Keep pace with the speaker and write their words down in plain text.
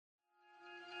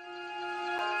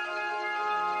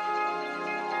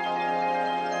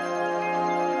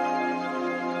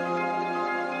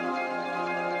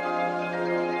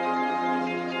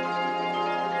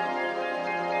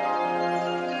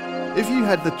If you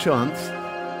had the chance,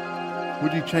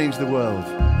 would you change the world?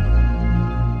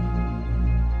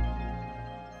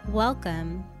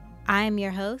 Welcome. I am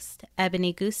your host,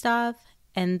 Ebony Gustav,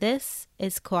 and this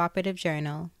is Cooperative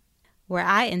Journal, where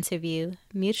I interview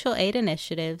mutual aid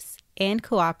initiatives and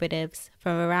cooperatives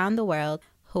from around the world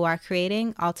who are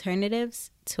creating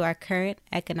alternatives to our current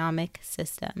economic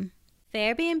system.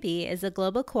 Fairbnb is a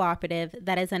global cooperative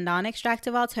that is a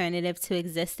non-extractive alternative to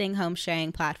existing home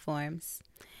sharing platforms.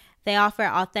 They offer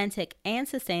authentic and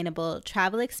sustainable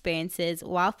travel experiences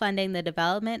while funding the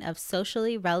development of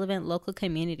socially relevant local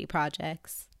community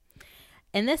projects.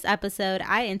 In this episode,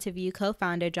 I interview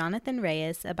co-founder Jonathan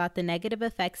Reyes about the negative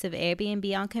effects of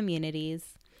Airbnb on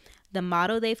communities, the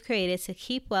model they've created to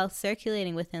keep wealth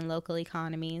circulating within local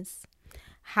economies,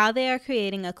 how they are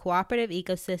creating a cooperative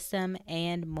ecosystem,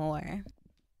 and more.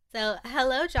 So,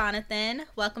 hello, Jonathan.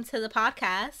 Welcome to the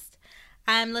podcast.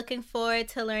 I'm looking forward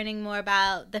to learning more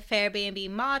about the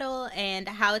Fairbnb model and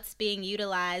how it's being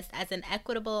utilized as an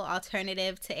equitable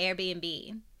alternative to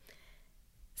Airbnb.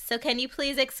 So can you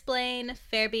please explain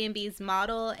Fairbnb's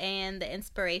model and the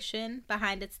inspiration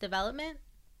behind its development?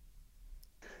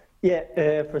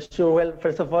 Yeah, for sure. Well,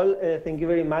 first of all, thank you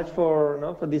very much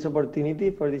for this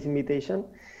opportunity, for this invitation.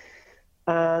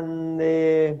 And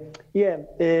well,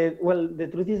 the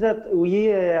truth is that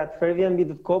we at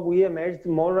Fairbnb.com, we emerged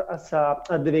more as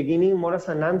at the beginning, more as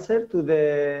an answer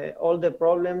to all the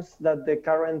problems that the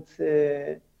current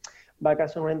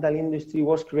vacation rental industry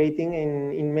was creating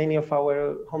in many of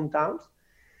our hometowns.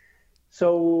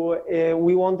 So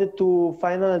we wanted to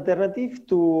find an alternative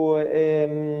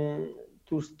to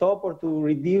stop or to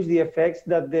reduce the effects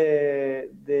that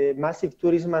the massive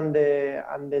tourism and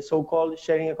the so-called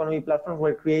sharing economy platforms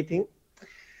were creating.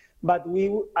 But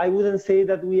I wouldn't say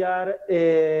that we are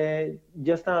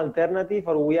just an alternative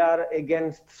or we are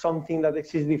against something that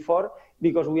exists before,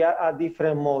 because we are a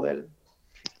different model.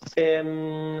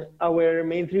 Our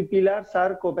main three pillars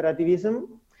are cooperativism,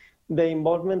 the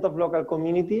involvement of local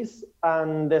communities,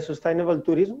 and the sustainable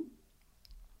tourism.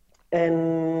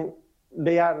 And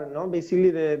they are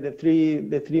basically the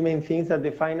three main things that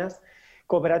define us.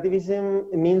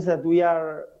 Cooperativism means that we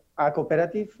are a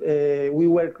cooperative. We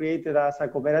were created as a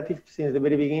cooperative since the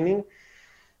very beginning.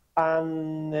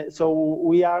 And so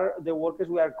we are the workers,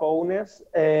 we are co-owners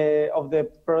of the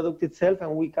product itself,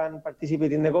 and we can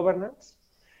participate in the governance.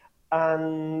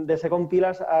 And the second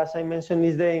pillar, as I mentioned,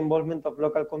 is the involvement of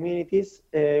local communities.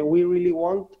 We really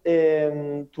want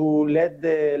to let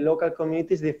the local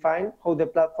communities define how the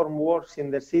platform works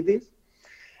in their cities.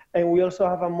 And we also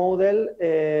have a model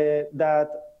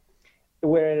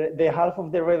where the half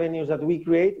of the revenues that we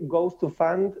create goes to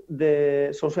fund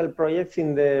the social projects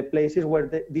in the places where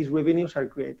these revenues are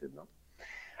created.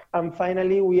 And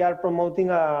finally, we are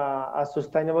promoting a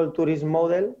sustainable tourism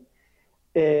model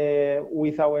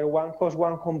with our one host,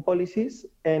 one home policies,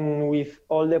 and with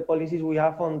all the policies we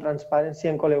have on transparency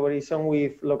and collaboration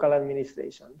with local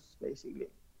administrations, basically.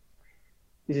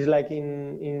 This is like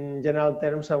in general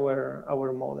terms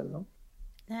our model. No?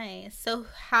 Nice. So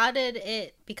how did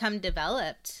it become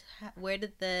developed? Where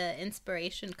did the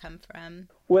inspiration come from?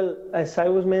 Well, as I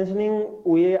was mentioning,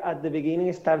 we at the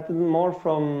beginning started more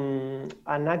from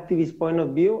an activist point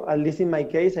of view. At least in my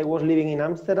case, I was living in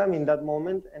Amsterdam in that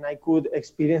moment, and I could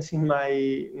experience in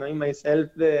myself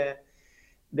the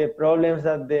problems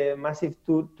that the massive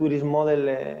tourist model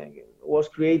was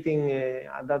creating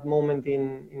at that moment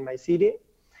in my city.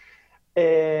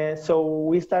 So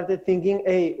we started thinking,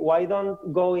 hey, why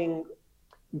don't going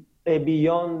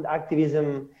beyond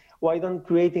activism? Why don't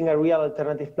creating a real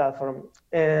alternative platform?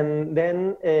 And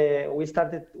then we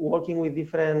started working with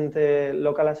different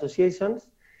local associations.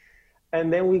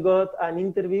 And then we got an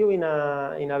interview in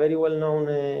a very well-known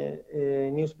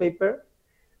newspaper.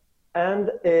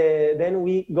 And then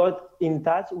we got in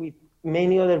touch with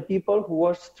many other people who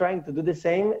was trying to do the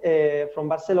same from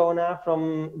Barcelona,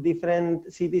 from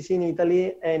different cities in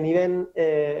Italy, and even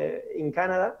in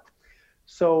Canada.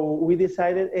 So we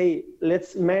decided, hey,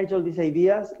 let's merge all these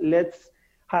ideas. Let's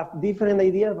have different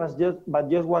ideas, but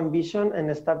just one vision,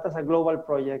 and start as a global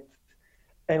project.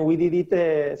 And we did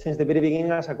it since the very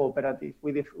beginning as a cooperative.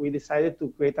 We decided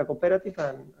to create a cooperative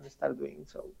and start doing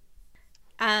so.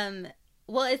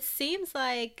 Well, it seems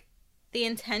like the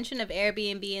intention of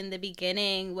Airbnb in the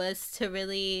beginning was to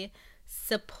really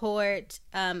support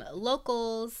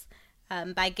locals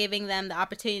by giving them the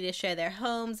opportunity to share their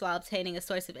homes while obtaining a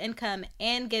source of income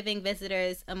and giving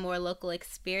visitors a more local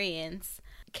experience.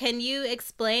 Can you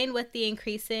explain what the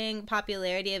increasing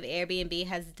popularity of Airbnb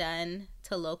has done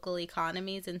to local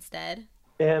economies instead?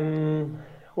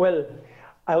 Well,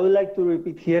 I would like to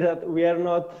repeat here that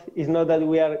it's not that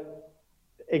we are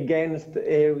against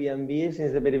Airbnb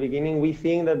since the very beginning. We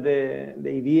think that the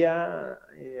idea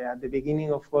at the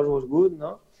beginning, of course, was good,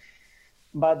 no?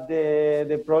 But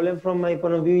the problem from my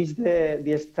point of view is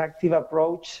the extractive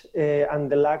approach and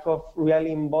the lack of real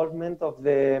involvement of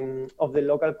the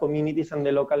local communities and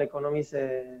the local economies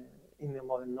in the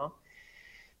model, no?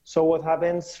 So what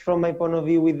happens from my point of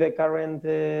view with the current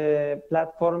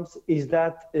platforms is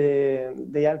that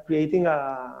they are creating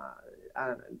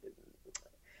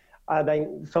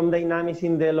some dynamics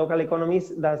in the local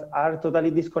economies that are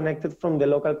totally disconnected from the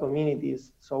local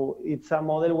communities. So it's a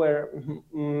model where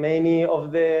many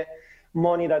of the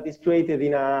money that is created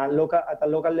at a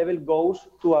local level goes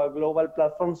to a global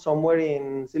platform somewhere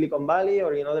in Silicon Valley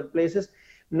or in other places,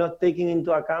 not taking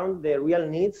into account the real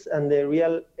needs and the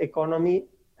real economy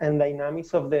and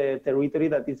dynamics of the territory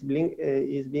that is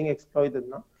being exploited.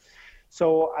 No?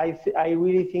 So I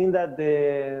really think that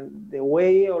the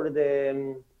way or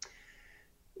the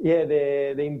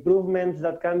improvements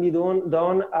that can be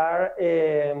done are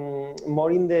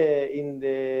more in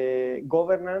the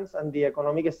governance and the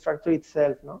economic structure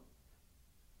itself, no?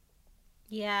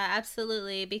 Yeah,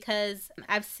 absolutely. Because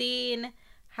I've seen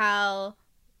how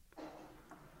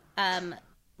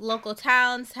local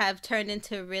towns have turned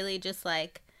into really just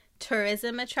like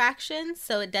tourism attractions,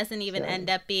 so it doesn't even end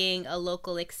up being a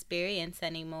local experience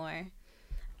anymore,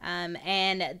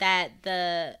 and that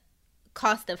the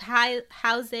cost of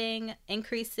housing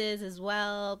increases as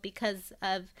well because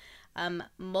of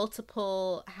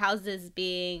multiple houses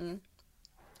being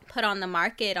put on the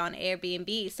market on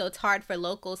Airbnb, so it's hard for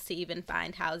locals to even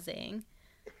find housing.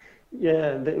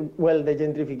 Yeah, the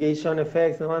gentrification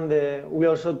effects, no? And we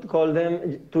also call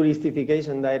them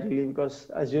touristification directly, because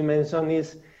as you mentioned,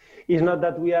 it's not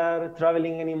that we are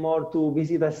traveling anymore to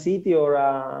visit a city or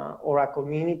a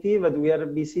community, but we are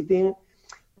visiting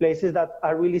places that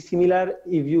are really similar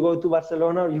if you go to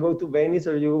Barcelona or you go to Venice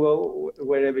or you go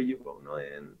wherever you go. No?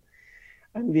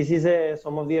 And this is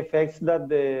some of the effects that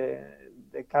the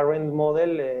current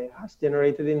model has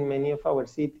generated in many of our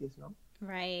cities. No?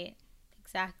 Right,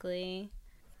 exactly.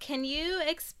 Can you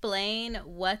explain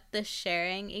what the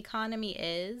sharing economy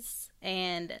is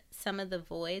and some of the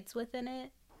voids within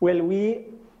it? Well, we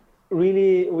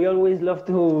always love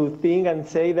to think and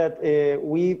say that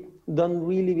we don't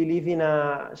really believe in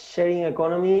a sharing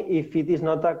economy if it is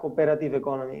not a cooperative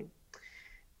economy,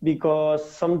 because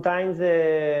sometimes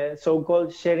the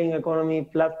so-called sharing economy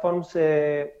platforms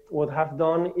what have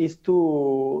done is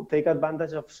to take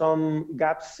advantage of some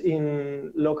gaps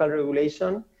in local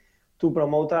regulation to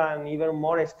promote an even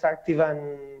more extractive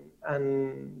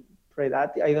and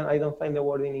predative, I don't find the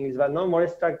word in English, but no, more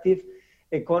extractive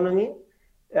economy,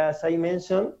 as I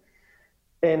mentioned.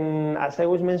 And as I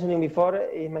was mentioning before,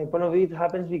 in my point of view, it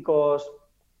happens because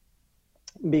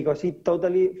it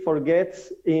totally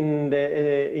forgets in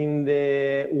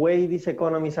the way these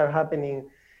economies are happening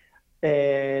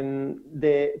and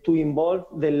to involve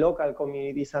the local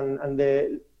communities and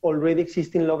the already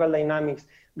existing local dynamics.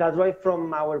 That's why,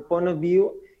 from our point of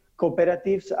view,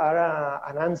 cooperatives are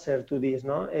an answer to this,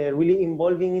 no? Really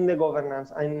involving in the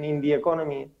governance and in the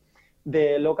economy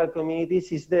the local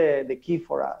communities is the key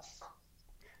for us.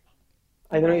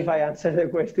 I don't know if I answered the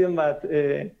question, but...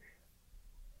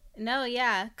 No,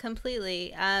 yeah,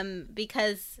 completely.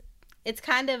 Because it's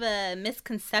kind of a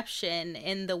misconception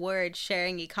in the word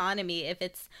sharing economy if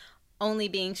it's only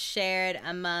being shared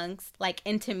amongst like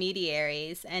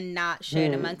intermediaries and not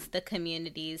shared amongst the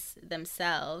communities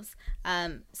themselves.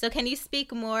 So can you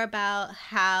speak more about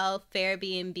how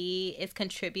Fairbnb is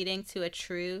contributing to a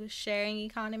true sharing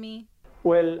economy?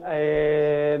 Well,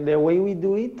 the way we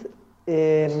do it,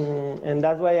 and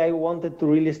that's why I wanted to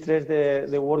really stress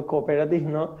the word cooperative,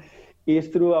 no, is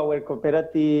through our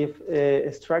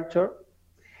cooperative structure.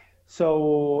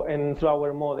 So, and through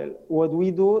our model. What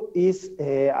we do is,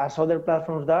 as other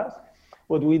platforms does,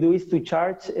 what we do is to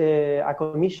charge a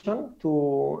commission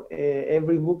to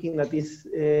every booking that is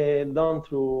done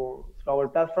through our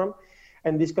platform.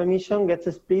 And this commission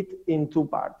gets split in two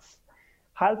parts.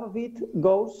 Half of it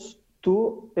goes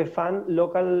to fund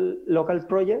local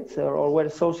projects or where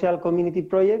social community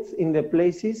projects in the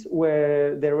places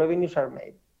where the revenues are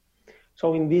made.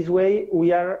 So in this way,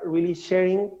 we are really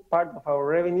sharing part of our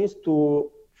revenues to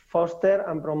foster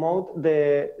and promote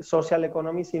the social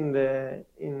economies in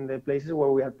the places where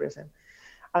we are present.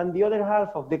 And the other half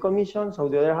of the commission, so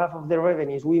the other half of the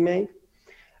revenues we make,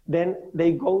 then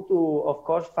they go to, of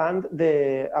course, fund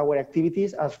our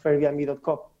activities as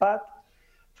Fairbnb.com. But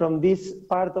from this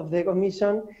part of the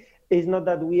commission, it's not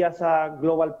that we as a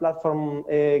global platform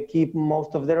keep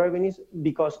most of the revenues,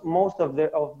 because most of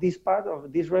this part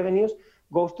of these revenues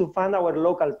goes to fund our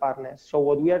local partners. So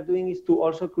what we are doing is to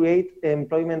also create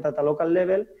employment at a local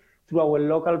level through our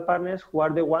local partners, who are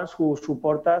the ones who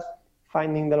support us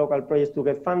finding the local projects to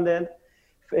get funded,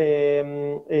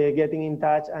 getting in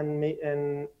touch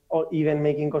or even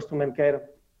making customer care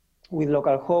with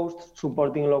local hosts,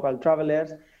 supporting local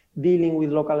travelers, dealing with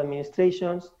local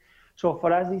administrations. So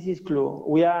for us, this is Clue.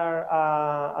 We are,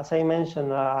 as I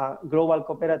mentioned, a global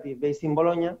cooperative based in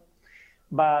Bologna,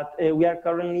 but we are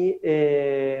currently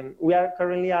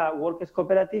a workers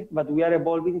cooperative, but we are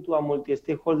evolving to a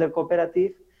multi-stakeholder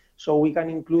cooperative, so we can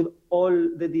include all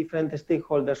the different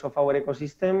stakeholders of our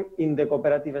ecosystem in the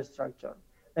cooperative structure.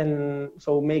 And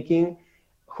so making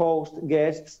hosts,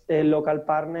 guests, local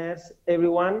partners,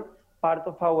 everyone part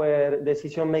of our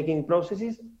decision-making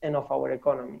processes and of our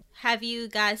economy. Have you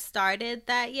guys started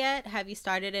that yet? Have you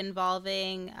started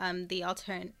involving the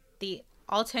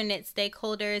alternate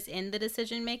stakeholders in the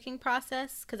decision-making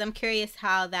process? Because I'm curious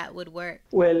how that would work.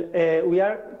 Well, we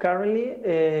are currently,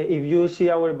 if you see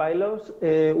our bylaws,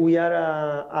 we are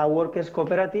a workers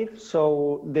cooperative.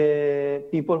 So the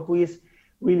people who is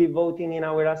really voting in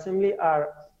our assembly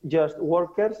are just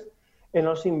workers and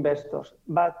also investors.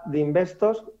 But the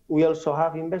investors, we also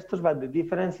have investors, but the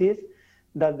difference is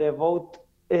that the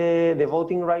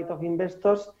voting right of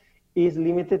investors is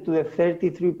limited to the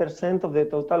 33% of the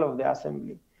total of the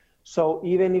assembly. So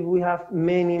even if we have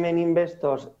many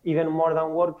investors, even more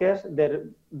than workers,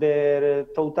 their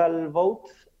total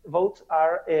votes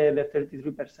are the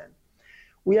 33%.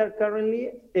 We are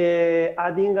currently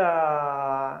adding,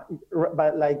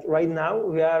 but like right now,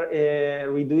 we are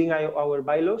redoing our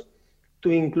bylaws to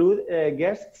include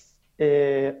guests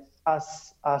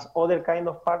as other kind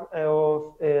of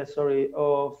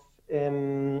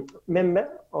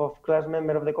class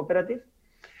member of the cooperative.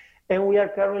 And we are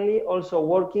currently also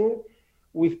working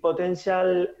with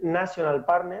potential national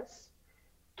partners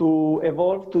to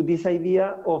evolve to this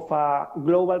idea of a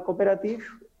global cooperative,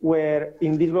 where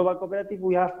in this global cooperative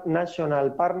we have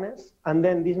national partners, and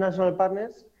then these national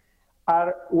partners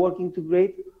are working to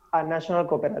create a national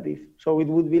cooperative. So it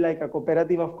would be like a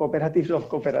cooperative of cooperatives of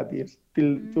cooperatives,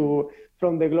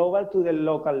 from the global to the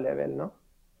local level, no?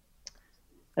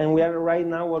 And we are right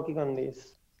now working on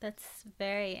this. That's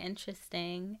very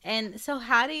interesting. And so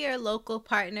how do your local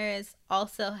partners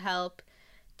also help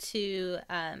to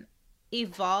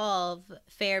evolve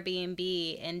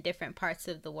Fairbnb in different parts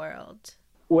of the world?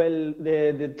 Well,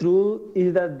 the truth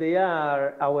is that they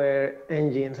are our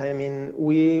engines. I mean,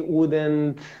 we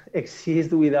wouldn't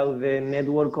exist without the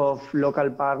network of local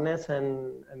partners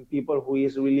and people who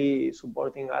is really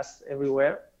supporting us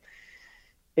everywhere.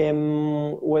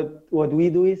 What we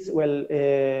do is, well,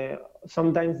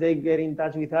 sometimes they get in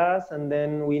touch with us and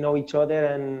then we know each other,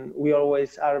 and we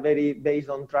always are very based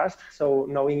on trust. So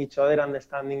knowing each other,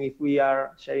 understanding if we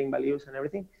are sharing values and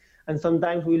everything. And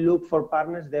sometimes we look for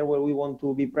partners there where we want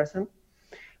to be present.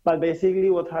 But basically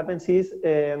what happens is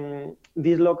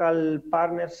these local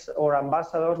partners or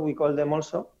ambassadors, we call them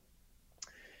also,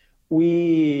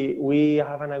 we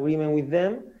have an agreement with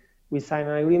them, we sign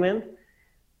an agreement,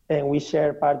 and we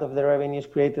share part of the revenues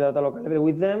created at a local level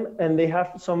with them. And they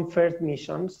have some first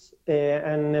missions.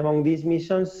 And among these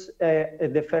missions,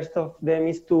 the first of them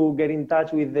is to get in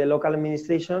touch with the local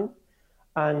administration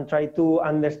and try to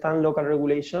understand local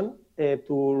regulation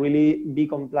to really be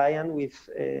compliant with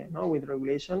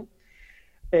regulation.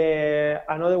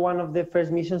 Another one of the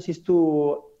first missions is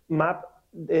to map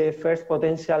the first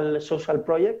potential social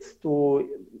projects, to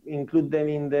include them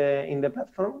in the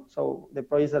platform. So the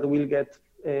projects that will get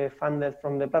funded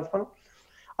from the platform.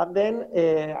 And then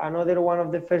another one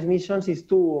of the first missions is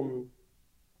to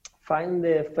find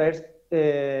the first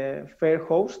fair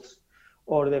hosts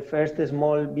or the first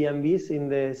small B&Bs in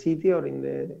the city or in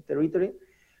the territory.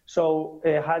 So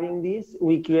having this,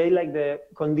 we create like the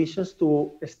conditions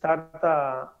to start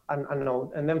a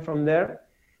node. And then from there,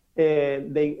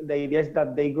 the idea is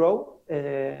that they grow,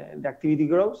 the activity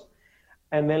grows.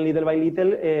 And then little by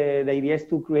little, the idea is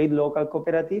to create local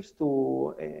cooperatives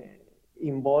to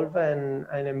involve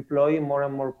and employ more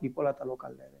and more people at a local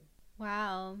level.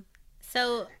 Wow.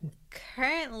 So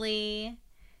currently,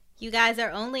 you guys are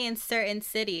only in certain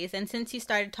cities. And since you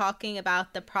started talking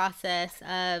about the process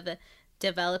of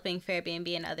developing Fairbnb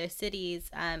in other cities,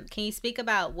 can you speak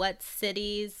about what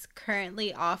cities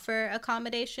currently offer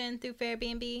accommodation through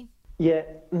Fairbnb? Yeah,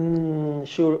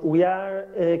 sure. We are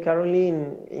currently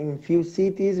in few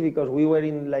cities because we were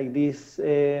in like this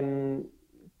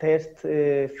test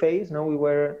phase. Now we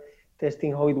were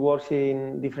testing how it works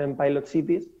in different pilot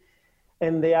cities.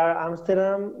 And they are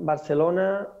Amsterdam,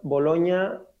 Barcelona,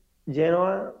 Bologna,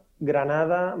 Genoa,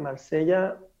 Granada,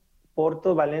 Marsella,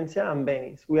 Porto, Valencia, and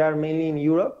Venice. We are mainly in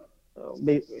Europe,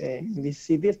 in these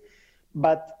cities,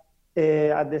 but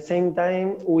at the same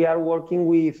time, we are working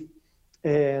with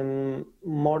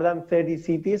more than 30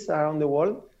 cities around the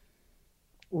world.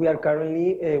 We are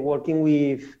currently working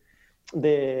with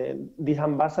these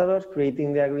ambassadors,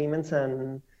 creating the agreements,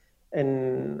 and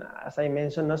as I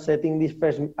mentioned, setting these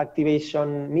first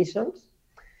activation missions.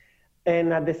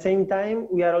 And at the same time,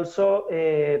 we are also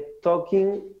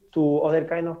talking to other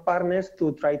kind of partners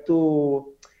to try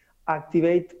to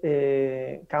activate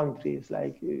countries,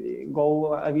 like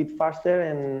go a bit faster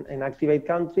and activate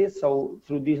countries. So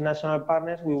through these national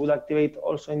partners, we will activate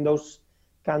also in those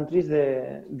countries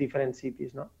the different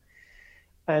cities. No?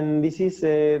 And this is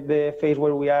the phase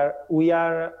where we are. We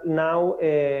are now,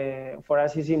 for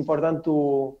us, it's important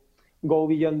to go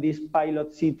beyond this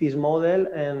pilot cities model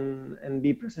and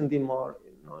be present in more,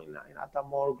 at a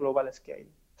more global scale.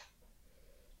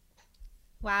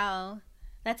 Wow,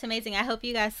 that's amazing. I hope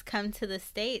you guys come to the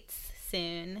States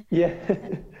soon. Yeah.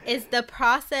 Is the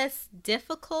process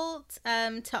difficult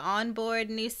to onboard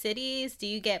new cities? Do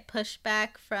you get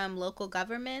pushback from local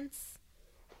governments?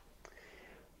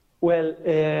 Well,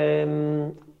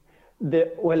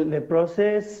 the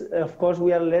process, of course,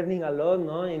 we are learning a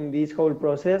lot, in this whole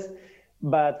process.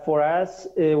 But for us,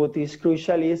 what is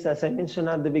crucial is, as I mentioned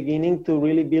at the beginning, to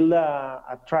really build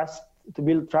a trust,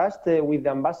 with the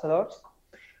ambassadors.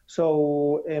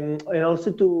 So, and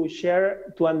also to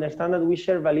understand that we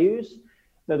share values,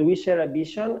 that we share a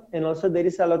vision, and also there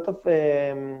is a lot of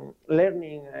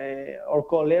learning or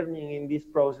co-learning in this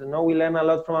process. We learn a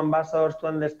lot from ambassadors to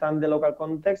understand the local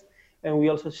context, and we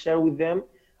also share with them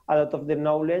a lot of the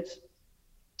knowledge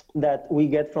that we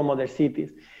get from other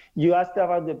cities. You asked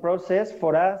about the process.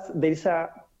 For us, there is a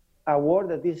word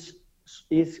that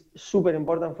is super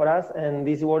important for us, and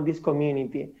this word is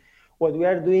community. What we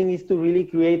are doing is to really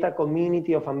create a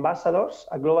community of ambassadors,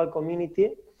 a global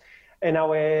community, and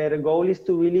our goal is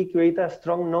to really create a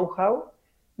strong know-how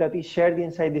that is shared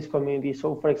inside this community.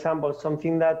 So, for example,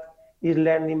 something that is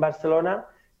learned in Barcelona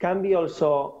can be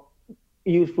also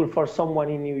useful for someone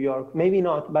in New York. Maybe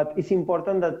not, but it's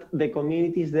important that the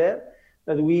community is there,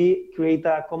 that we create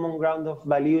a common ground of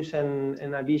values and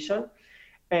a vision.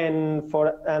 And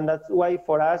that's why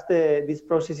for us this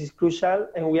process is crucial,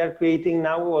 and we are creating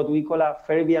now what we call a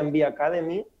Fairbnb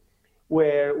Academy,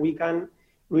 where we can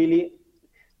really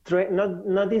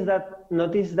notice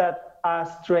that us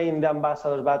train the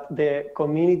ambassadors, but the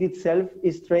community itself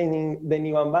is training the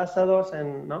new ambassadors,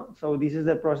 and so this is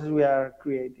the process we are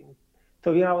creating.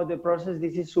 Talking about the process,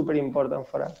 this is super important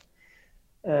for us.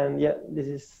 And yeah, this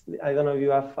is, I don't know if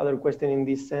you have other question in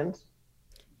this sense.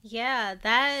 Yeah,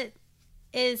 that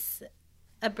is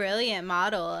a brilliant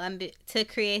model to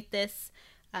create this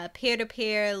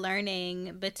peer-to-peer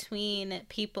learning between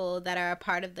people that are a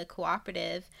part of the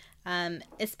cooperative.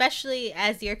 Especially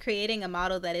as you're creating a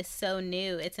model that is so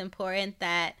new, it's important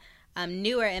that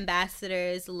newer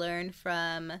ambassadors learn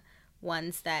from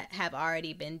ones that have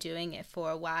already been doing it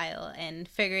for a while and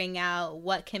figuring out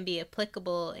what can be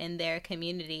applicable in their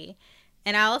community.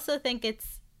 And I also think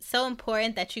it's so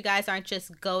important that you guys aren't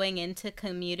just going into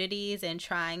communities and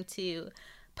trying to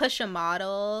push a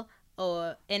model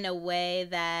or in a way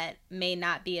that may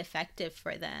not be effective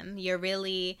for them. You're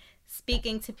really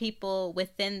speaking to people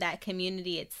within that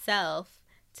community itself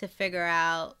to figure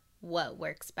out what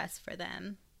works best for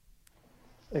them.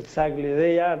 Exactly.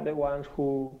 They are the ones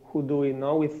who do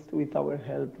it, with our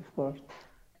help, of course.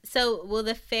 So will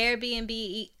the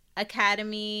Fairbnb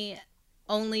Academy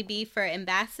only be for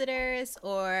ambassadors,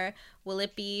 or will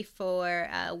it be for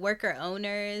worker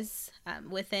owners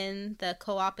within the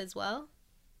co-op as well?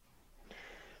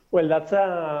 Well, that's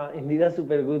indeed a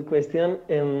super good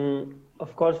question.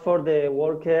 Of course, for the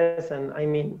workers, and I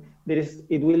mean,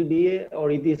 it will be, or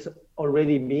it is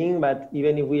already being, but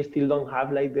even if we still don't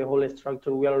have like the whole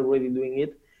structure, we are already doing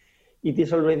it. It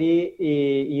is already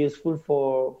useful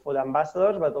for the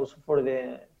ambassadors, but also for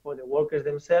the workers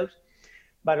themselves.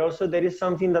 But also there is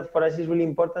something that for us is really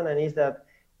important, and is that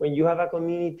when you have a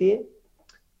community,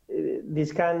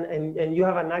 and you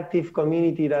have an active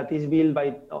community that is built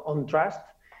on trust,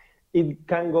 it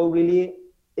can go really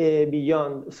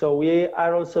beyond. So we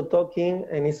are also talking,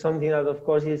 and it's something that of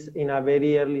course is in a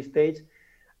very early stage,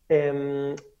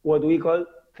 what we call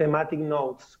thematic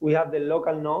nodes. We have the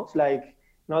local nodes, like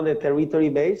not the territory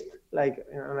based, like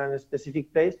in a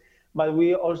specific place, but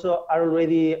we also are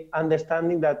already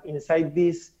understanding that inside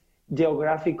this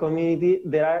geographic community,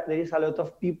 there is a lot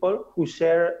of people who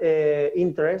share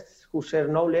interests, who share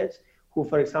knowledge, who,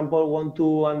 for example, want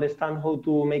to understand how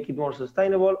to make it more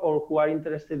sustainable, or who are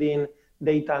interested in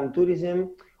data and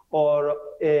tourism, or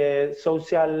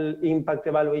social impact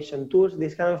evaluation tools,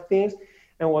 these kind of things.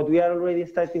 And what we are already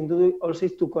starting to do also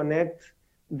is to connect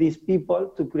these people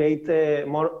to create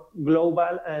more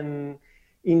global and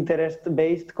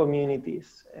interest-based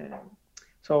communities.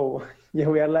 So yeah,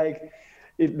 we are like,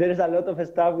 there's a lot of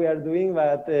stuff we are doing,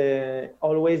 but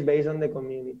always based on the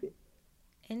community.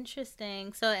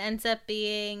 Interesting. So it ends up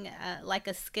being like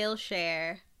a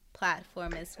Skillshare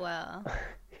platform as well.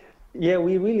 Yeah,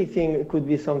 we really think it could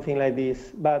be something like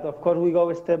this, but of course we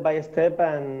go step by step,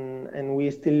 and we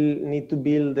still need to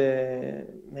build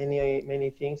many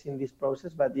things in this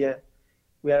process. But yeah,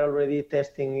 we are already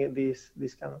testing these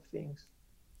kind of things.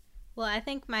 Well, I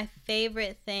think my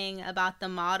favorite thing about the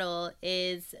model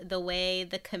is the way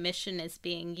the commission is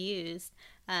being used.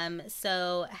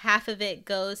 So half of it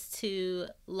goes to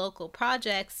local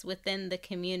projects within the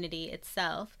community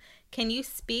itself. Can you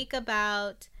speak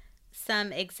about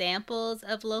some examples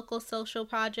of local social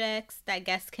projects that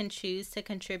guests can choose to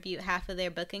contribute half of their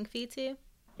booking fee to?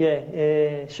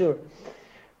 Yeah, sure.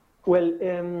 Well,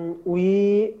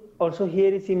 we also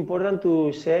here it's important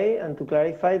to say and to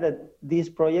clarify that these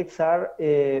projects are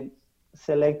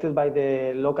selected by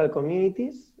the local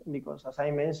communities, because as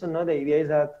I mentioned, no, the idea is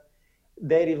that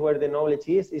there is where the knowledge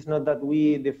is. It's not that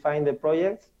we define the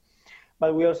projects,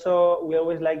 but we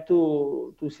always like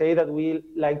to say that we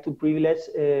like to privilege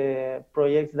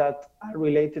projects that are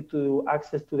related to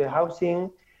access to the housing,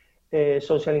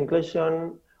 social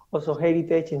inclusion, also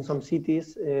heritage in some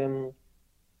cities.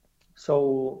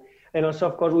 So, and also,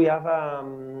 of course, we have a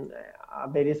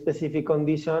very specific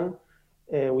condition,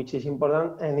 which is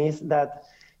important, and is that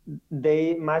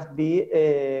they must be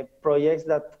projects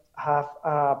that have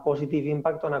a positive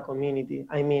impact on a community.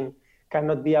 I mean,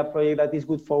 cannot be a project that is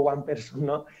good for one person,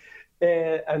 no?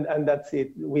 And that's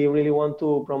it. We really want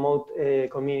to promote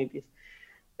communities.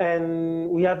 And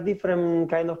we have different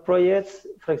kind of projects.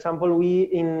 For example, we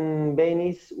in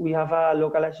Venice, we have a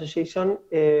local association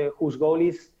whose goal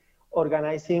is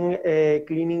organizing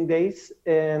cleaning days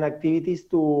and activities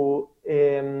to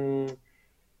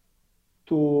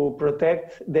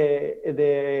protect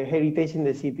the heritage in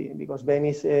the city, because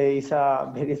Venice is a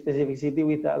very specific city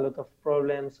with a lot of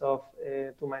problems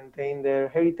to maintain their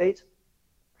heritage.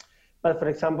 But for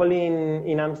example,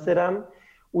 in Amsterdam,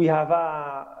 we have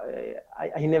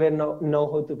I never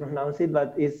know how to pronounce it,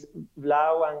 but it's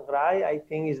Blau and Grai, I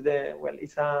think is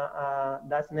it's a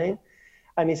Dutch name.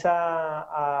 And it's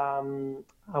a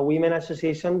women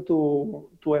association to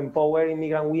empower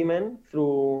immigrant women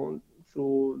through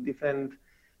different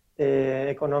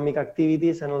economic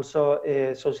activities and also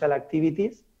social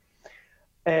activities.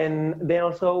 And then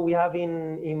also we have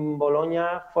in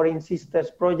Bologna Foreign Sisters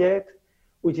project,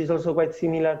 which is also quite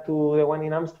similar to the one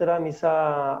in Amsterdam. It's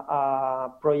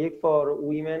a project for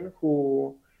women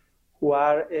who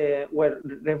are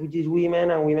refugees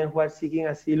women and women who are seeking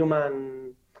asylum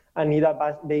and need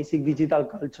a basic digital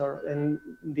culture. And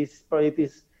this project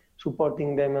is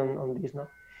supporting them on this. No?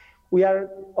 We are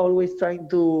always trying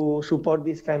to support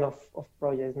this kind of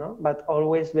projects, no? But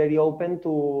always very open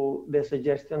to the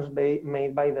suggestions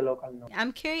made by the local. No?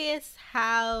 I'm curious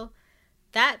how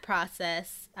that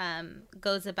process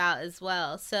goes about as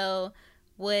well. So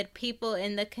would people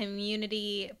in the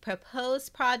community propose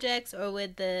projects, or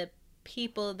would the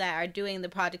people that are doing the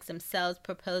projects themselves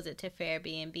propose it to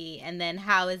Fairbnb, and then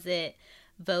how is it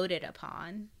voted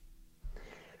upon?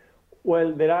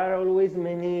 Well, there are always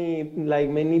many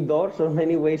doors or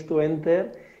many ways to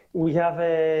enter. We have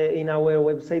in our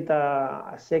website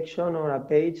a section or a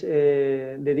page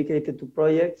dedicated to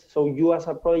projects. So you as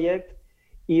a project,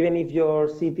 even if your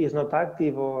city is not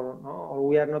active or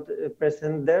we are not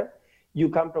present there, you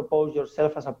can propose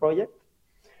yourself as a project.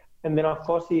 And then, of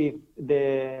course, if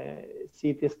the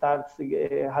city starts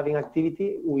having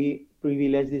activity, we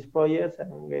privilege these projects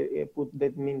and put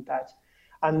them in touch.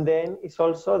 And then it's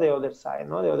also the other side,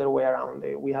 no? The other way around.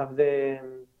 We have the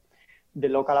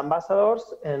local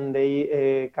ambassadors, and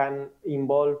they can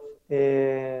involve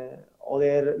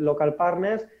other local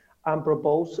partners and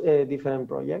propose different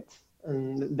projects.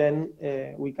 And then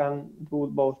we can do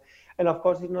both. And of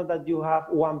course, it's not that you have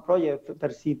one project per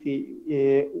city.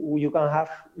 You can have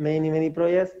many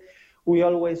projects. We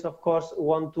always, of course,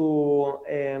 want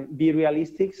to be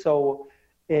realistic. So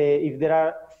if there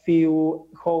are few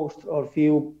hosts or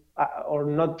or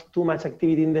not too much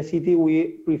activity in the city,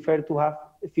 we prefer to have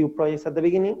a few projects at the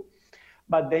beginning.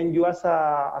 But then you as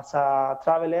a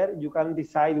traveler, you can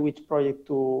decide which project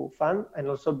to fund and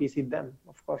also visit them,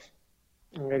 of course,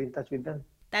 and get in touch with them.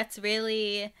 That's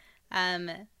really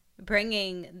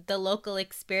bringing the local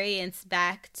experience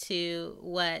back to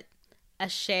what a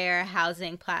share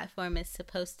housing platform is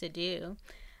supposed to do.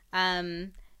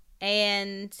 Um,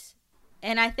 and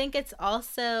I think it's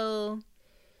also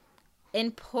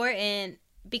important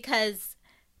because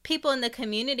people in the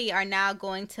community are now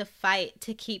going to fight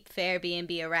to keep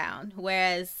Airbnb around.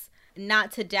 Whereas,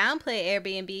 not to downplay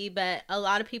Airbnb, but a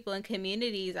lot of people in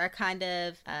communities are kind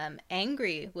of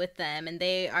angry with them, and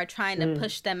they are trying to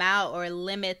push them out or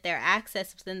limit their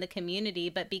access within the community.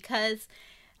 But because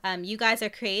you guys are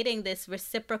creating this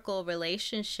reciprocal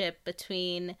relationship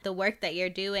between the work that you're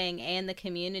doing and the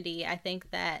community, I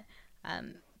think that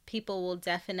people will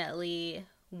definitely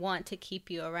want to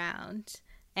keep you around.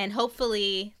 And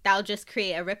hopefully that'll just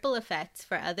create a ripple effect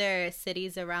for other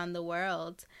cities around the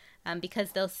world,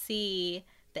 because they'll see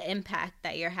the impact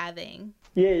that you're having.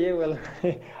 Yeah. Well,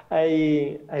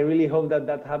 I really hope that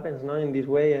that happens, no, in this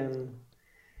way.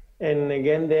 And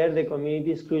again, there the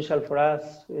community is crucial for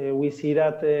us. We see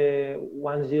that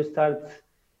once you start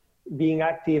being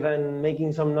active and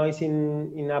making some noise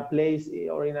in a place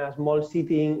or in a small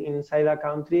city inside a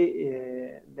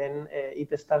country, then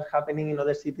it starts happening in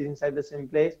other cities inside the same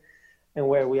place, and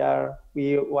where we are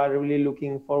really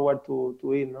looking forward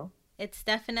to it, no? It's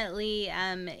definitely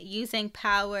using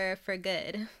power for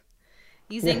good.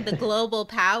 Using the global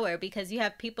power, because you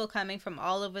have people coming from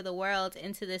all over the world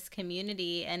into this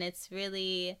community, and it's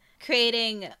really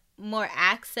creating more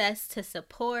access to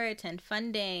support and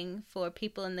funding for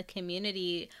people in the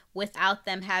community without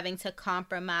them having to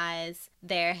compromise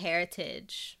their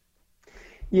heritage.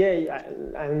 Yeah,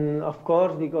 and of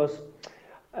course, because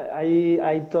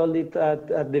I told it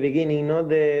at the beginning, no,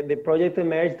 the project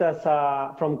emerged as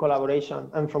from collaboration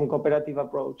and from cooperative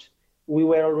approach. We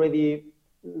were already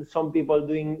some people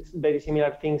doing very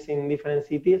similar things in different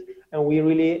cities, and we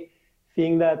really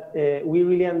think that we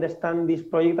really understand this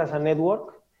project as a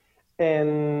network,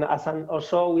 and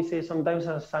also we say sometimes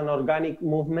as an organic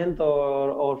movement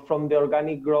or from the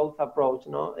organic growth approach,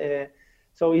 no.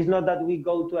 So it's not that we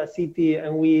go to a city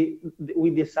and we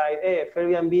decide, hey,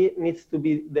 Airbnb needs to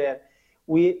be there.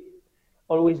 We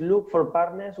always look for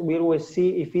partners. We always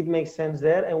see if it makes sense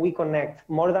there, and we connect.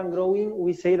 More than growing,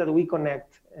 we say that we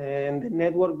connect, and the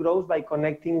network grows by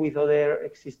connecting with other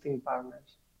existing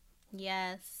partners.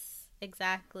 Yes,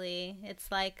 exactly.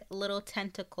 It's like little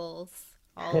tentacles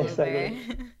all over.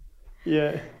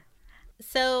 Yeah.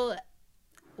 So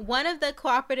one of the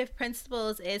cooperative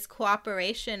principles is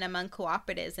cooperation among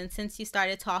cooperatives. And since you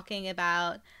started talking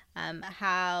about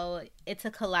how it's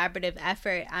a collaborative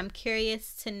effort, I'm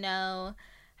curious to know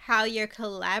how you're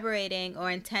collaborating or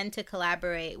intend to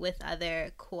collaborate with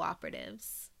other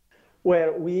cooperatives.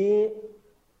 Well, we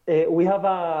have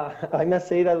I must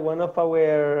say that one of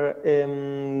our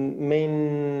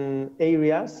main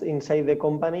areas inside the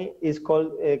company is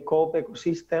called Co-op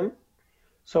Ecosystem.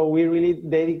 So we really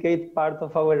dedicate part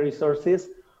of our resources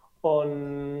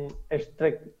on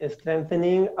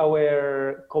strengthening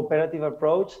our cooperative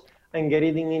approach and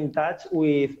getting in touch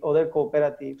with other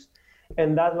cooperatives.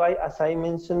 And that's why, as I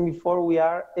mentioned before, we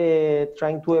are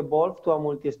trying to evolve to a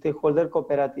multi-stakeholder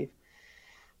cooperative.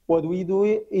 What we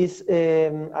do is,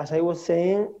 as I was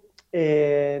saying,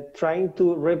 trying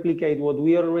to replicate what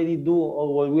we already do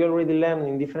or what we already learn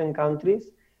in different countries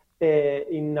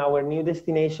in our new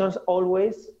destinations,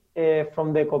 always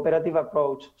from the cooperative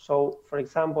approach. So, for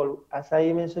example, as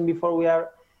I mentioned before, we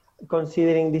are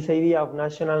considering this idea of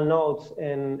national nodes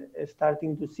and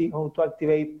starting to see how to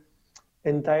activate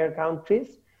entire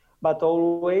countries, but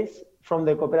always from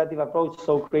the cooperative approach.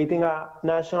 So creating a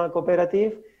national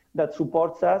cooperative that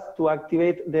supports us to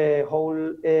activate the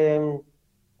whole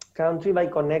country by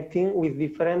connecting with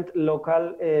different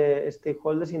local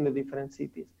stakeholders in the different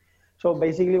cities. So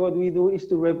basically what we do is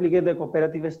to replicate the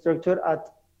cooperative structure at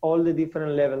all the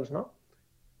different levels, no?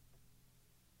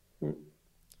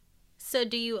 So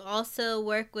do you also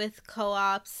work with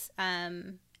co-ops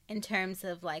in terms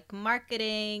of like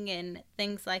marketing and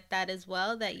things like that as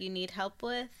well that you need help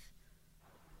with?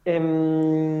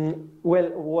 Well,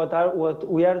 what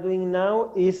we are doing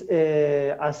now is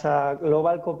as a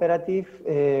global cooperative,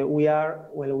 we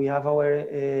have our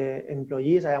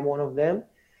employees. I am one of them.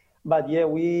 But yeah,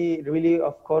 we really,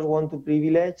 of course, want to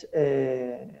privilege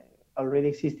already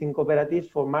existing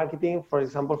cooperatives for marketing, for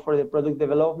example, for the product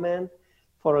development,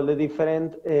 for all the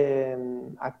different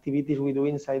activities we do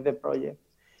inside the project.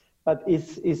 But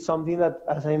it's something that,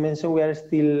 as I mentioned, we are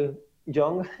still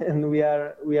young and we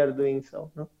are doing so.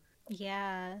 No?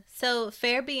 Yeah. So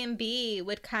Airbnb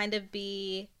would kind of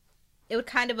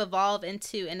evolve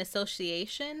into an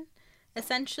association,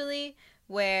 essentially,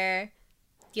 where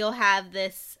you'll have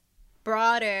this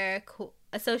broader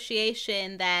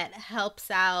association that helps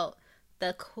out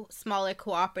the smaller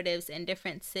cooperatives in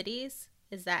different cities.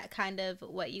 Is that kind of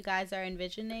what you guys are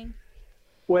envisioning?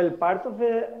 Well, part of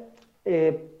it,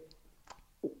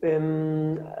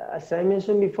 as I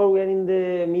mentioned before, we are in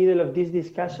the middle of this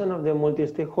discussion of the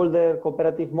multi-stakeholder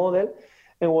cooperative model.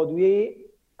 And what we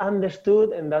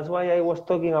understood, and that's why I was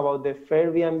talking about the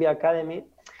Fairbnb Academy,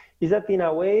 is that in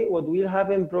a way, what will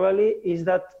happen probably is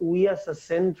that we as a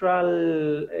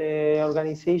central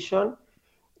organization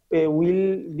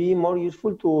will be more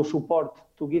useful to support,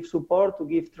 to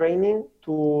give training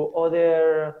to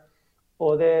other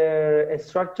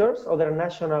structures, other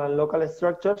national and local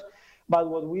structures. But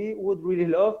what we would really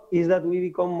love is that we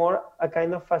become more a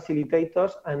kind of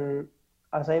facilitators. And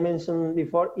as I mentioned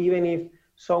before, even if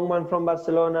someone from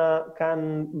Barcelona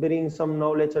can bring some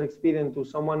knowledge or experience to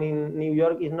someone in New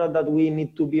York, it's not that we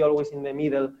need to be always in the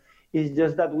middle. It's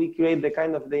just that we create the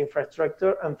kind of the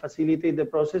infrastructure and facilitate the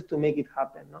process to make it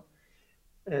happen. No?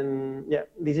 And yeah,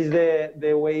 this is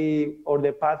the way or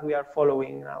the path we are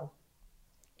following now.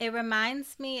 It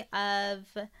reminds me of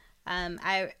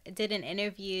I did an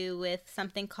interview with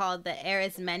something called the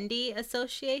Arizmendi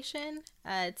Association.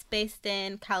 It's based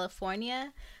in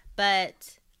California,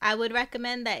 but I would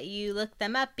recommend that you look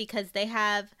them up because they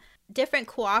have different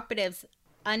cooperatives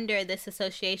under this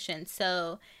association.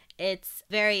 So it's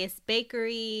various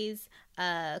bakeries,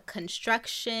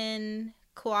 construction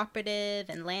cooperative,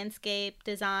 and landscape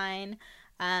design.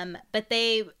 But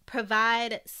they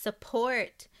provide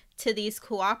support to these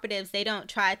cooperatives. They don't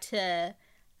try to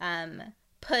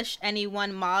push any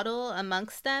one model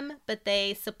amongst them, but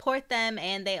they support them,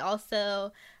 and they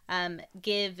also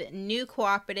give new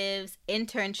cooperatives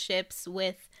internships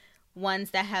with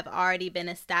ones that have already been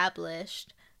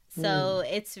established. So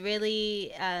it's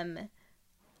really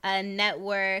a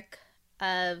network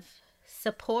of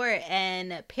support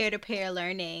and peer-to-peer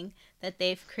learning that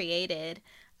they've created.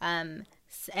 And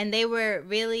they were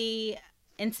really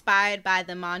inspired by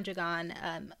the Mondragon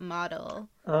model.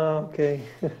 Okay.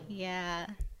 Yeah.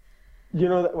 You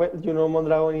know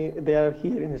Mondragon, they are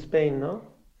here in Spain, no?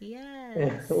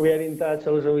 Yes. We are in touch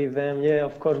also with them. Yeah,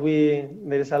 of course,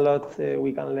 there is a lot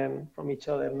we can learn from each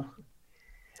other, no?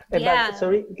 Yeah. But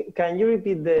sorry, can you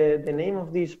repeat the name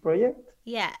of this project?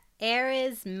 Yeah,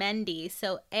 Arizmendi.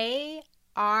 So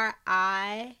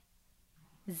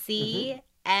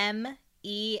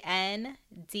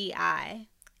ARIZMENDI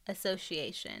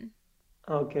Association.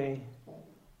 Okay.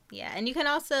 Yeah, and you can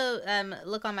also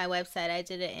look on my website. I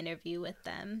did an interview with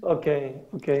them. Okay.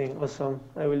 Awesome.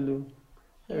 I will do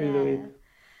it.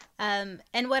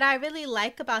 And what I really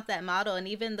like about that model, and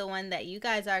even the one that you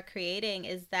guys are creating,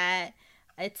 is that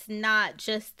it's not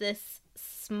just this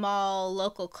small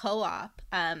local co-op.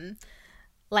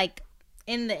 Like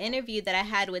in the interview that I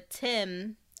had with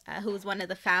Tim, who was one of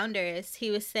the founders,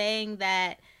 he was saying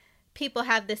that people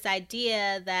have this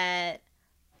idea that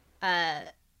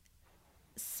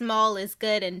small is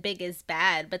good and big is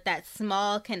bad, but that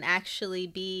small can actually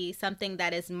be something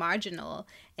that is marginal,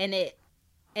 and it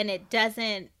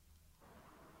doesn't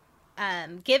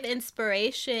give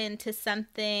inspiration to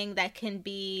something that can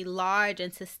be large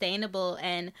and sustainable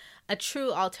and a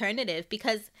true alternative.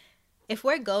 Because if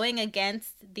we're going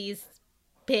against these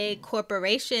big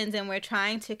corporations and we're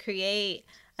trying to create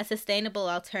a sustainable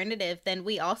alternative, then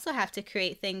we also have to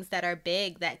create things that are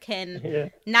big, that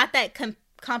can, not that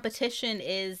competition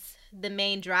is the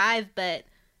main drive, but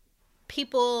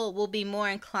people will be more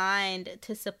inclined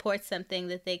to support something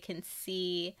that they can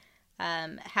see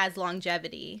has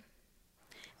longevity.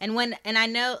 And I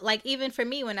know, like, even for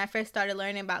me, when I first started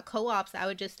learning about co-ops, I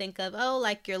would just think of, oh,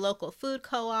 like your local food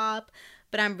co-op.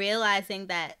 But I'm realizing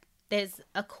that there's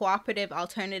a cooperative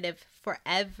alternative for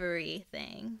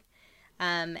everything.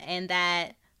 And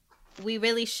that we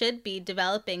really should be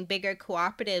developing bigger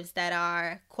cooperatives that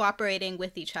are cooperating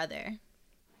with each other.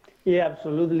 Yeah,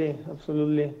 absolutely.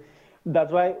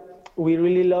 That's why we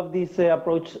really love this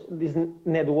approach, this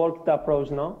networked approach,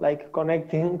 no? Like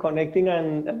connecting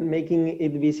and making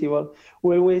it visible.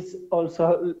 We always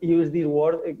also use this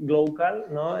word global,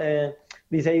 no?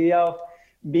 This idea of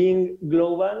being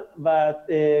global, but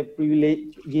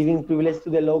giving privilege to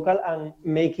the local and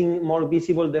making more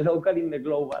visible the local in the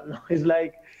global. No? It's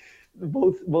like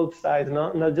both sides,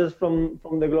 no? Not just from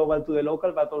the global to the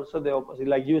local, but also the opposite.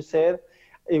 Like you said,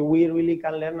 we really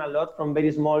can learn a lot from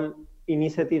very small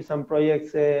initiatives and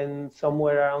projects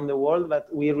somewhere around the world,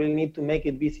 but we really need to make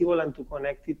it visible and to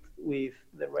connect it with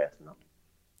the rest. No?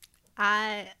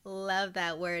 I love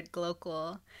that word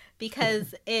 "global"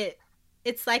 because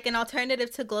it's like an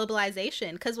alternative to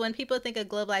globalization. Because when people think of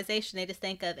globalization, they just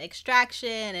think of extraction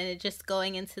and it just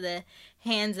going into the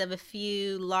hands of a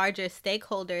few larger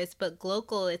stakeholders. But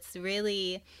global, it's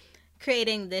really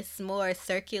creating this more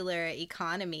circular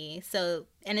economy. So,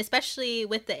 and especially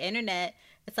with the internet,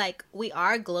 it's like we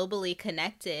are globally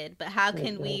connected, but how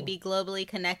can we be globally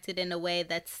connected in a way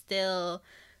that's still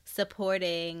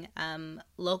supporting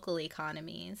local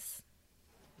economies?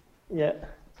 Yeah.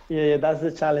 Yeah, that's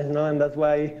the challenge, no? And that's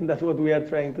why that's what we are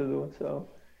trying to do. So,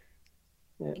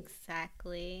 yeah.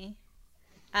 Exactly.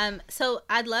 So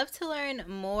I'd love to learn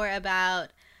more about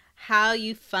how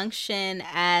you function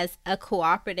as a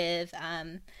cooperative.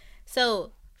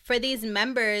 So for these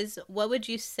members, what would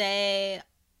you say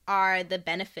are the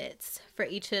benefits for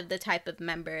each of the type of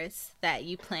members that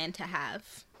you plan to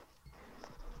have?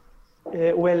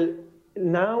 Well,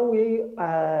 now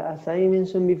as I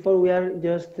mentioned before, we are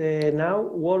just now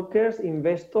workers,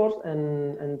 investors,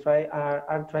 and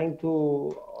are trying to,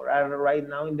 or are right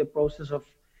now in the process of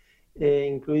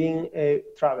including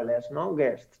travelers, no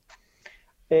guests.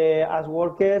 As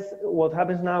workers, what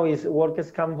happens now is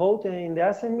workers can vote in the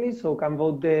assembly, so can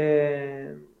vote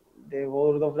the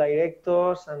board of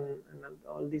directors and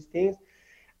all these things.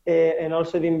 And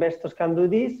also the investors can do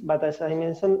this, but as I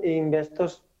mentioned,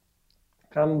 investors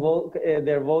can vote,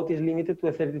 their vote is limited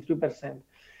to 33%.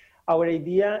 Our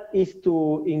idea is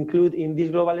to include in this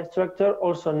global structure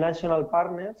also national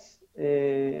partners,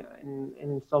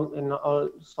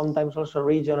 sometimes also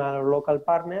regional or local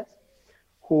partners,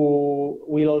 who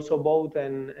will also vote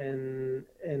and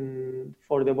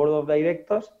for the board of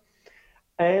directors.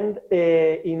 And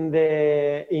then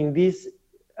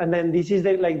this is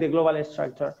like the global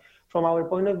structure. From our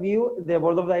point of view, the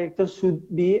board of directors should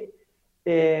be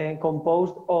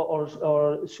composed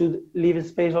or should leave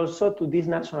space also to these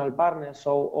national partners,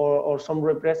 so or some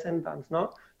representatives,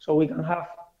 no? So we can have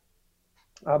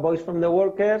a voice from the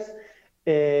workers,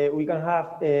 we can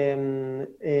have and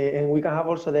we can have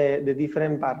also the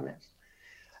different partners.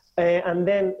 And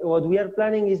then what we are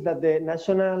planning is that the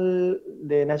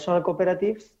national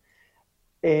cooperatives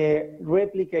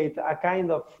replicate a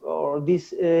kind of or this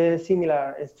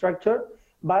similar structure,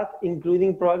 but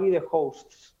including probably the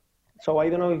hosts. So I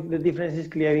don't know if the difference is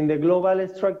clear. In the global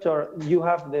structure, you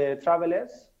have the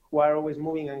travelers who are always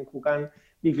moving and who can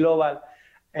be global,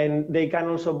 and they can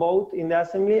also vote in the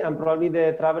assembly, and probably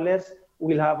the travelers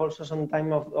will have also some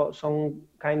kind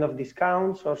of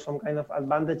discounts or some kind of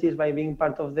advantages by being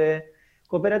part of the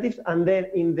cooperatives. And then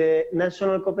in the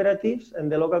national cooperatives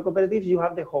and the local cooperatives, you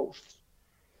have the hosts.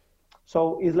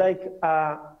 So it's like,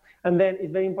 and then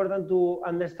it's very important to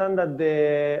understand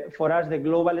that for us, the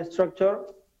global structure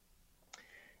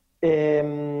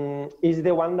is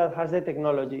the one that has the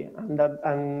technology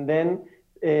and then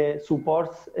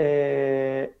supports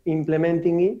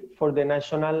implementing it for the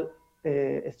national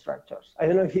structures. I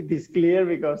don't know if it is clear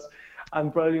because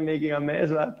I'm probably making a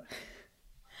mess, but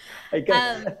I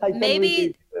can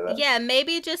maybe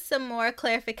maybe just some more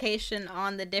clarification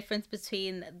on the difference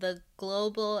between the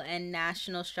global and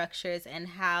national structures and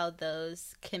how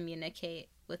those communicate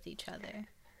with each other.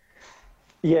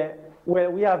 Yeah, well,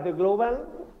 we have the global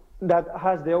that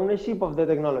has the ownership of the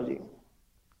technology.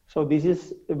 So this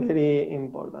is very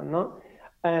important, no?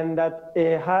 And that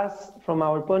has, from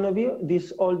our point of view,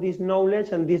 all this knowledge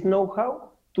and this know-how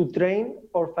to train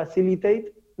or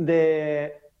facilitate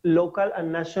the local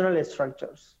and national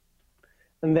structures.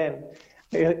 And then,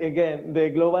 again, the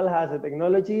global has the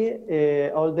technology,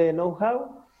 all the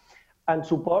know-how, and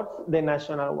supports the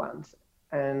national ones.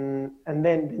 And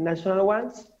then the national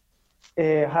ones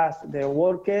has the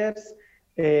workers,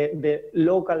 the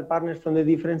local partners from the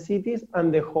different cities,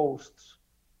 and the hosts.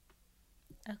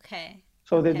 Okay.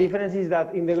 So the difference is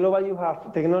that in the global you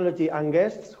have technology and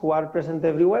guests who are present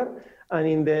everywhere, and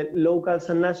in the locals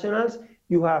and nationals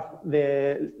you have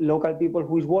the local people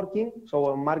who is working, so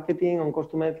on marketing, on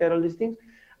customer care, all these things,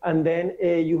 and then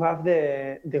you have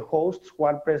the hosts who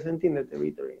are present in the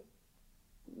territory.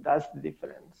 That's the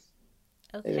difference.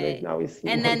 Okay.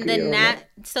 And then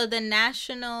so the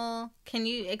national, can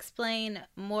you explain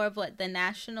more of what the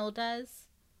national does?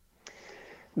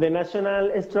 The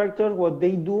national structure, what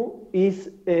they do is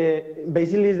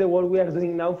basically is the work we are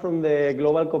doing now from the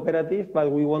global cooperative,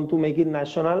 but we want to make it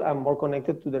national and more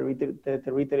connected to the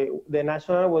territory. The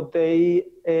national, what they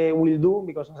will do,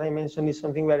 because as I mentioned, is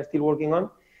something we are still working on,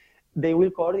 they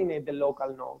will coordinate the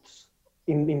local nodes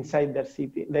inside their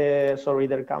city, their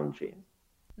country.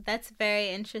 That's very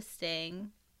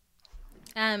interesting.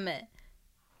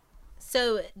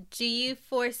 So do you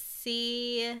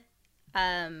foresee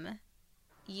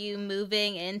you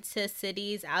moving into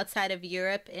cities outside of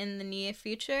Europe in the near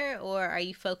future, or are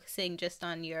you focusing just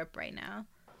on Europe right now?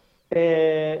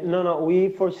 No. We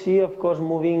foresee, of course,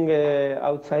 moving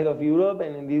outside of Europe,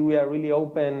 and indeed we are really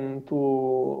open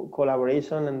to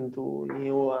collaboration and to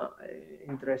new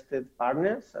interested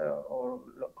partners or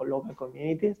local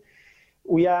communities.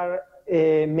 We are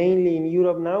mainly in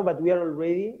Europe now, but we are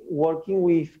already working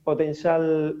with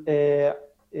potential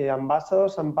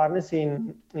ambassadors and partners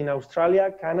in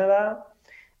Australia, Canada,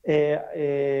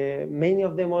 many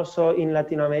of them also in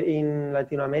Latin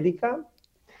America.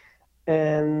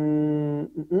 And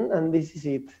this is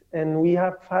it. And we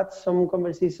have had some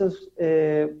conversations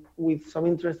with some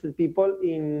interested people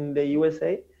in the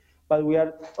USA, but we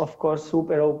are, of course,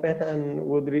 super open and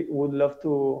would love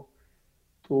to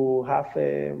have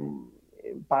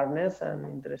partners and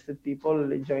interested people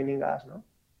joining us. No?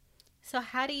 So,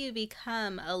 how do you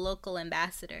become a local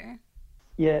ambassador?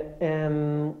 Yeah,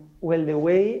 well, the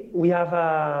way we have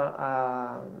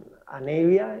an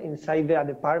area inside a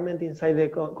department inside the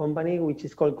company, which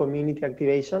is called community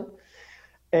activation.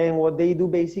 And what they do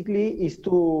basically is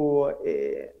to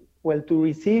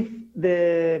receive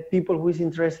the people who is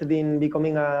interested in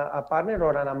becoming a partner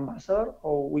or an ambassador,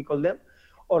 or we call them,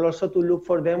 or also to look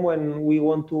for them when we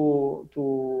want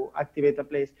to activate a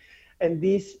place. And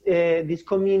this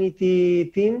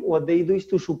community team, what they do is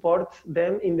to support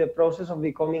them in the process of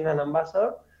becoming an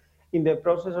ambassador, in the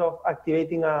process of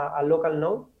activating a local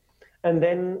node. And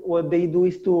then what they do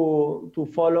is to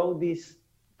follow this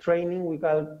training, we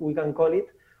can call it,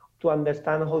 to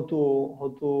understand how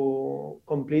to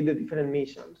complete the different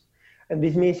missions. And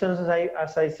these missions,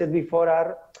 as I said before,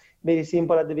 are very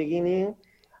simple at the beginning,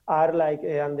 are like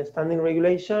understanding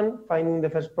regulation, finding the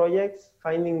first projects,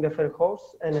 finding the first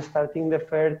hosts, and starting the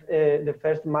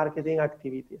first marketing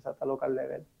activities at a local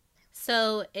level.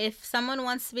 So if someone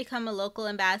wants to become a local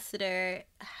ambassador,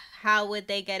 how would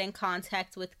they get in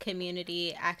contact with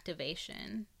community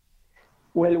activation?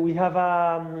 Well, we have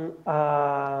a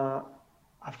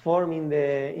form in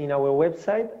our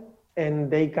website, and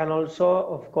they can also,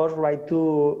 of course, write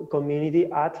to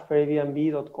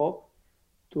community@fairbnb.com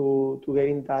to get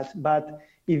in touch. But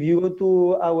if you go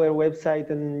to our website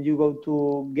and you go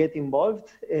to get involved,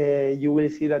 you will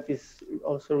see that it's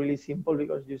also really simple,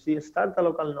 because you see start a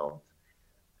local node,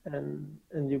 and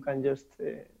you can just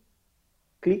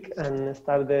click and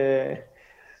start the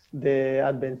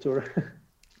adventure.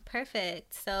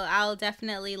 Perfect. So I'll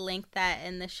definitely link that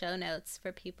in the show notes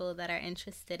for people that are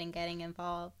interested in getting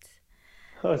involved.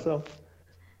 Awesome.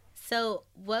 So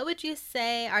what would you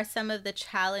say are some of the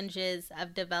challenges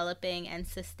of developing and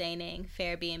sustaining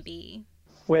Fairbnb?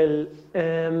 Well,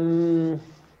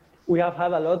 we have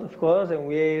had a lot, of course, and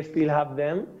we still have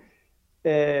them,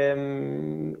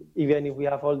 even if we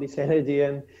have all this energy.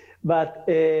 But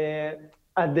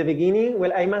at the beginning,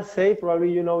 well, I must say,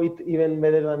 probably you know it even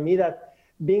better than me, that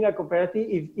being a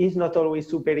cooperative is not always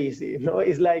super easy. You know,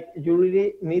 it's like you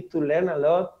really need to learn a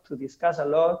lot, to discuss a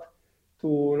lot,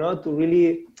 to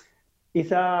really.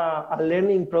 It's a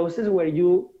learning process where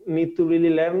you need to really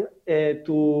learn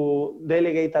to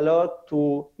delegate a lot,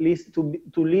 to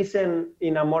listen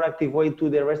in a more active way to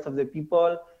the rest of the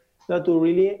people, to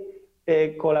really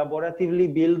collaboratively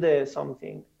build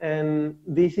something. And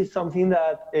this is something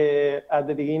that at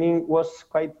the beginning was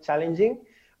quite challenging,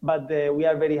 but we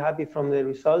are very happy from the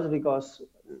results, because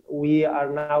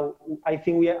I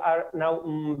think we are now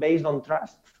based on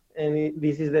trust, and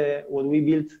this is what we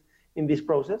built in this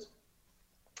process.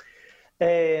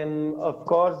 Of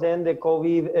course, then the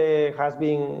COVID has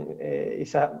been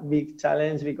is a big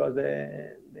challenge, because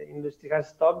the industry has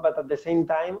stopped. But at the same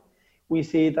time, we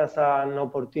see it as an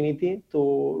opportunity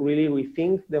to really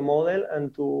rethink the model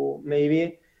and to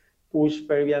maybe push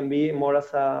Airbnb more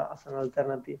as an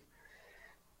alternative.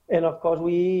 And of course,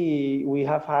 we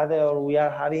have had, or we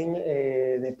are having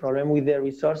the problem with the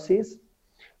resources.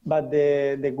 But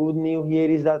the good news here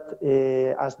is that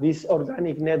as this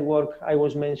organic network I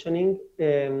was mentioning,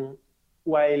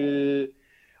 when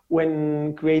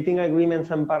creating agreements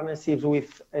and partnerships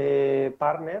with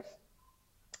partners,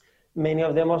 many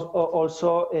of them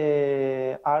also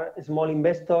are small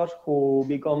investors who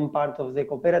become part of the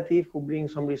cooperative, who bring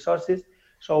some resources.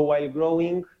 So while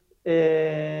growing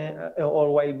or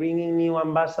while bringing new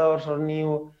ambassadors or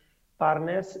new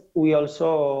partners, we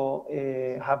also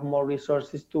have more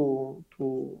resources to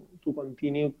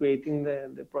continue creating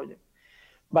the project.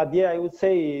 But yeah, I would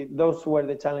say those were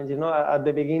the challenges. At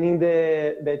the beginning,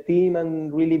 the team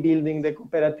and really building the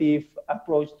cooperative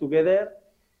approach together,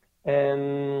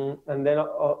 and then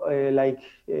like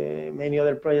many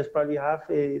other projects probably have,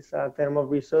 is a term of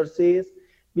resources,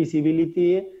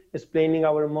 visibility, explaining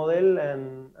our model,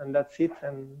 and that's it.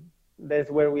 And that's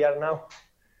where we are now.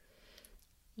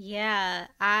 Yeah,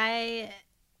 I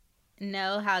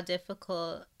know how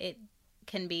difficult it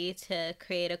can be to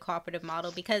create a cooperative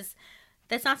model because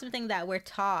that's not something that we're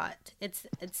taught. It's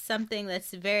something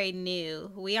that's very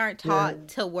new. We aren't taught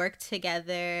to work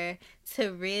together,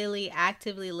 to really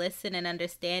actively listen and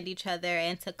understand each other,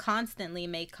 and to constantly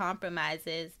make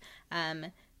compromises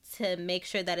to make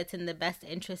sure that it's in the best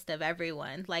interest of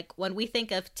everyone. Like when we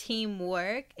think of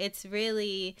teamwork, it's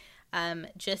really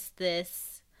just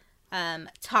this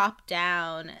top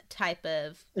down type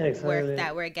of work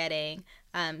that we're getting.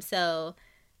 So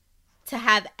to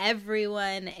have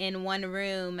everyone in one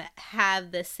room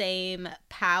have the same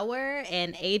power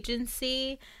and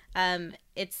agency,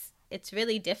 it's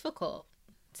really difficult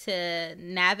to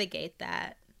navigate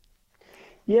that.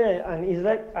 Yeah, and it's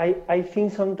like I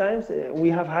think sometimes we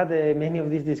have had many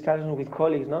of these discussions with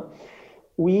colleagues, no?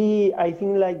 I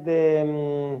think like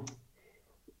the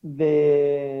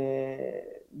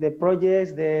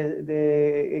projects,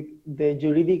 the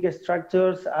juridic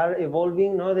structures are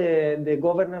evolving, no? The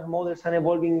governance models are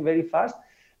evolving very fast,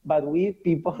 but we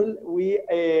people, we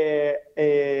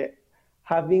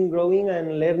have been growing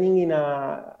and learning in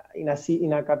a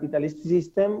capitalist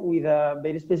system with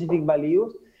very specific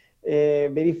values,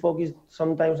 very focused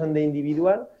sometimes on the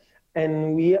individual,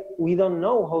 and we don't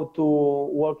know how to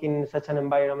work in such an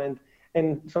environment.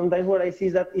 And sometimes what I see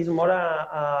is that it's more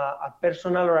a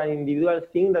personal or an individual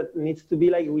thing that needs to be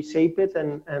like reshaped,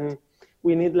 and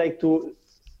we need like to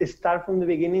start from the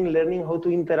beginning learning how to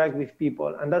interact with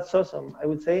people. And that's awesome. I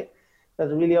would say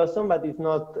that's really awesome, but it's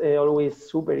not always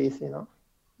super easy, no?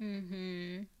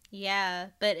 Mm-hmm. Yeah,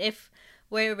 but if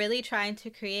we're really trying to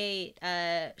create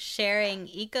a sharing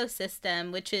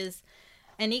ecosystem, which is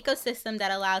an ecosystem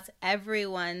that allows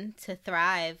everyone to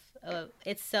thrive,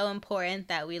 it's so important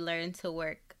that we learn to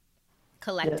work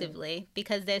collectively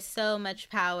because there's so much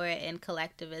power in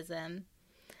collectivism.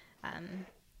 And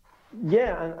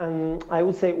I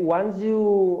would say it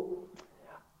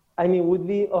would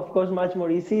be, of course, much more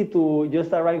easy to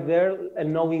just arrive there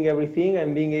and knowing everything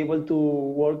and being able to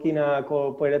work in a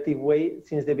cooperative way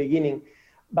since the beginning.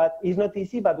 But it's not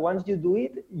easy, but once you do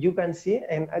it, you can see,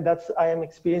 and I am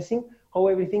experiencing, how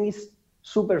everything is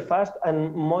super fast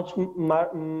and much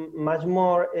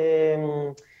more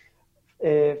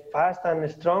fast and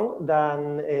strong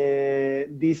than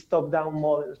these top-down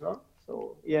models, no?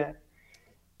 So, yeah.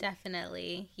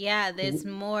 Definitely. Yeah, there's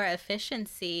more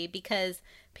efficiency because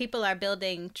people are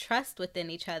building trust within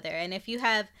each other. And if you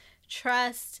have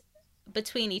trust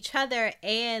between each other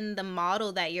and the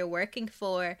model that you're working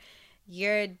for,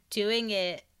 you're doing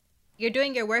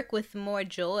your work with more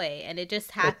joy, and it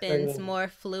just happens more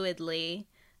fluidly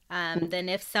than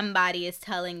if somebody is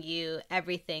telling you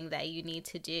everything that you need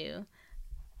to do.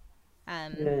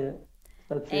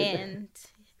 That's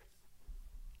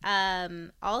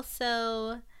and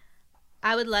also,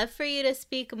 I would love for you to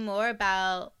speak more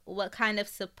about what kind of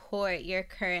support you're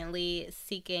currently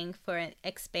seeking for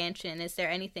expansion. Is there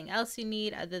anything else you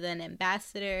need other than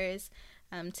ambassadors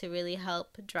to really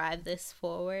help drive this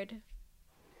forward?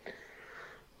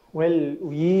 Well,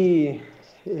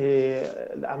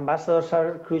 ambassadors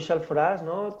are crucial for us,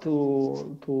 no,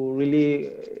 to really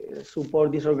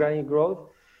support this organic growth.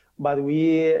 But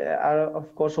we are,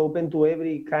 of course, open to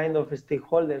every kind of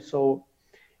stakeholder. So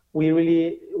we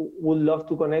really would love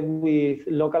to connect with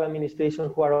local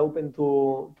administrations who are open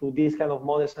to these kind of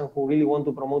models and who really want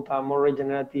to promote a more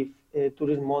regenerative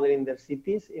tourism model in their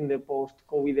cities in the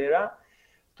post-COVID era,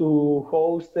 to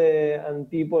host and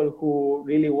people who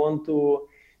really want to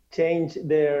change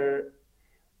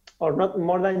or not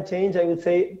more than change, I would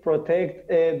say, protect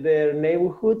their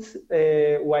neighborhoods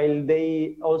while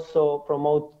they also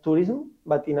promote tourism,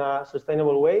 but in a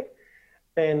sustainable way.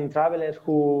 And travelers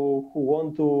who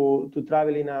want to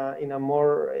travel in a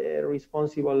more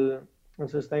responsible and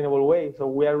sustainable way. So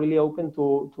we are really open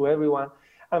to everyone.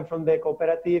 And from the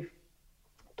cooperative,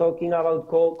 talking about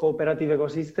cooperative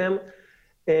ecosystem,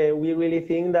 we really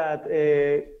think that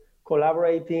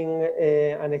collaborating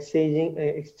and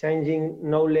exchanging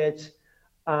knowledge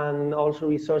and also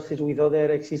resources with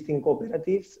other existing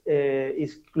cooperatives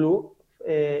is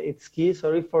it's key,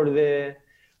 for the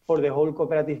whole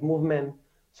cooperative movement.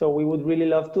 So we would really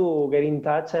love to get in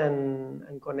touch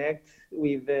and connect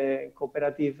with the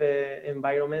cooperative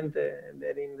environment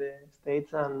there in the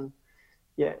States. And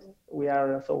yeah, we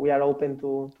are open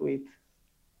to it.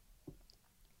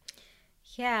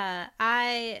 Yeah,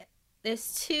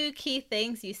 there's two key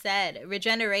things you said: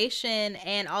 regeneration,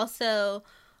 and also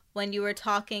when you were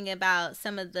talking about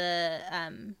some of the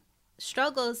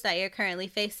struggles that you're currently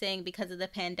facing because of the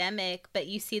pandemic, but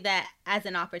you see that as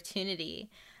an opportunity.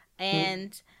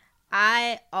 And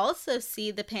I also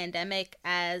see the pandemic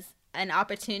as an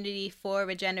opportunity for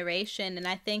regeneration. And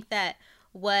I think that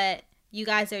what you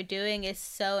guys are doing is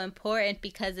so important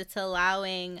because it's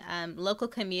allowing local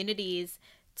communities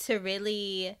to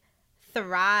really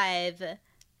thrive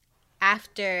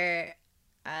after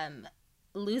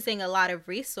losing a lot of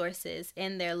resources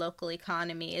in their local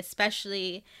economy,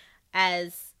 especially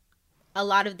as a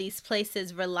lot of these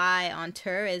places rely on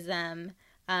tourism,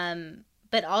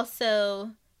 but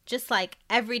also just like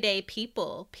everyday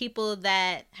people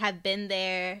that have been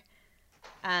there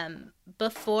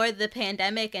before the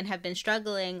pandemic and have been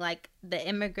struggling, like the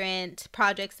immigrant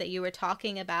projects that you were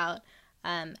talking about.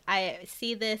 I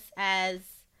see this as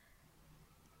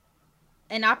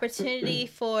an opportunity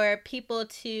for people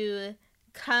to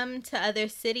come to other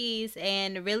cities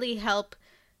and really help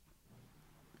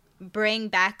bring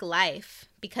back life,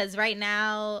 because right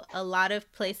now a lot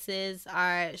of places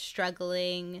are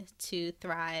struggling to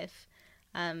thrive.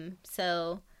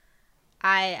 So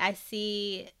I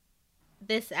see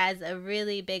this as a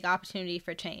really big opportunity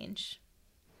for change.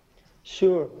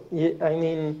 Sure. Yeah, I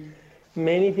mean,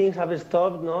 many things have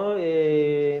stopped, no?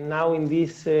 Now in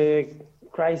this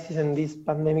crisis and this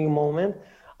pandemic moment,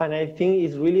 and I think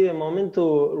it's really the moment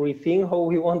to rethink how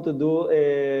we want to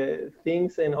do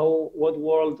things and what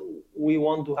world we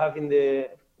want to have in the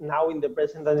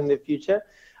present and in the future.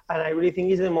 And I really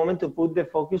think it's the moment to put the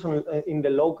focus on in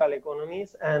the local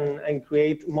economies and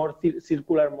create more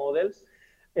circular models.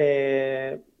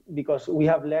 Because we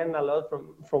have learned a lot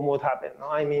from what happened. No?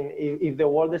 I mean, if the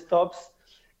world stops,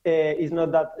 it's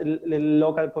not that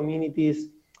local communities,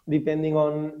 depending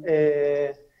on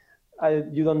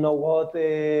you don't know what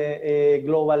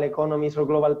global economies or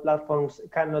global platforms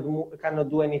cannot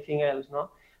do anything else.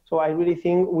 No. So I really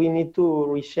think we need to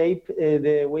reshape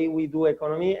the way we do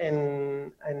economy,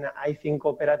 and I think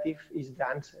cooperative is the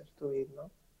answer to it. No.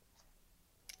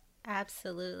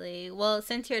 Absolutely. Well,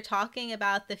 since you're talking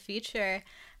about the future,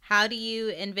 how do you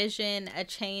envision a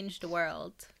changed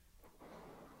world?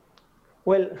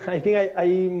 Well, I think I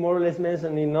more or less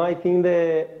mentioned it. No, I think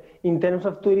in terms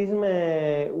of tourism,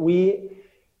 we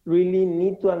really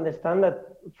need to understand that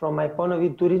from my point of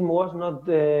view, tourism was not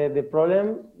the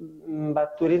problem,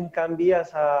 but tourism can be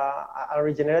as a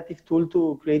regenerative tool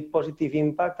to create positive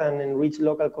impact and enrich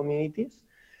local communities.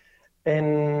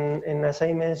 And as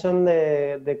I mentioned,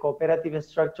 the cooperative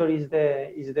structure is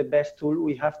the best tool.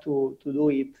 We have to do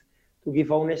it, to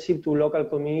give ownership to local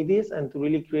communities and to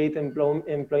really create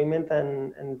employment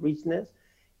and richness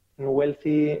and wealth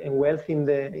in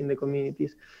the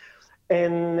communities.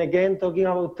 And again, talking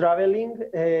about traveling,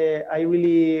 I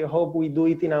really hope we do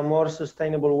it in a more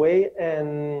sustainable way,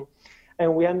 and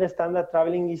we understand that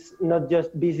traveling is not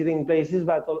just visiting places,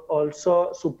 but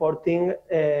also supporting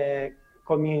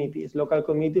communities, local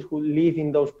communities who live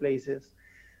in those places,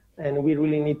 and we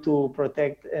really need to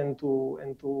protect and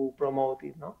to promote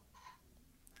it. No.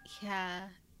 Yeah,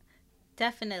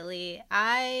 definitely.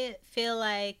 I feel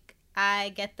like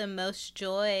I get the most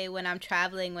joy when I'm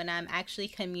traveling, when I'm actually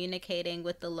communicating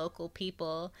with the local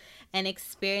people and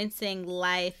experiencing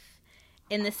life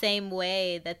in the same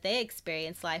way that they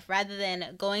experience life, rather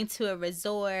than going to a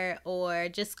resort or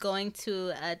just going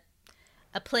to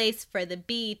a place for the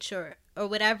beach or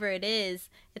whatever it is.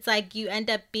 It's like you end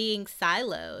up being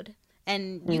siloed.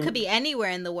 And you could be anywhere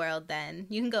in the world then.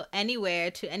 You can go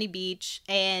anywhere to any beach,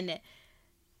 and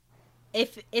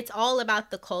if it's all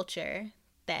about the culture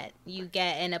that you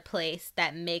get in a place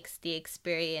that makes the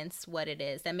experience what it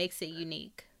is, that makes it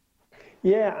unique.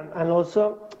 Yeah, and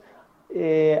also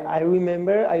I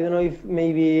remember, I don't know if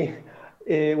maybe,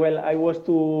 well, I was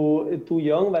too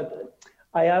young, but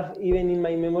I have even in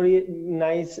my memory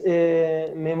nice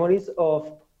memories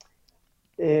of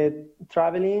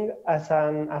traveling as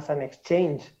an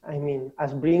exchange. I mean,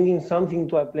 as bringing something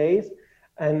to a place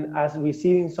and as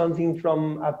receiving something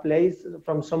from a place,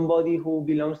 from somebody who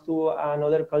belongs to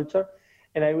another culture.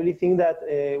 And I really think that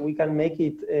we can make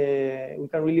it, we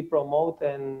can really promote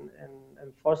and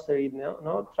foster it.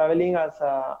 No? Traveling as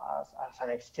an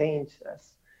exchange,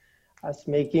 as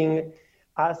making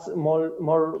us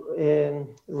more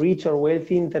rich or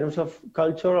wealthy in terms of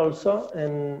culture also,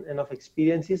 and of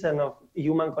experiences and of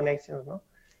human connections. No?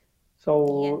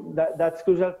 So that's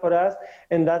crucial for us,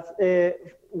 and that's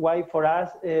why for us,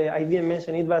 I didn't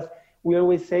mention it, but we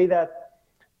always say that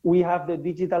we have the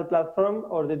digital platform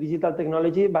or the digital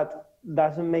technology, but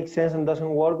doesn't make sense and doesn't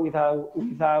work without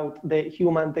the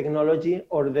human technology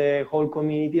or the whole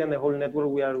community and the whole network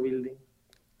we are building.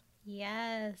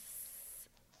 Yes.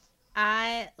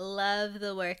 I love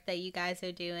the work that you guys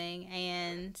are doing,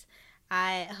 and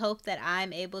I hope that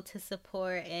I'm able to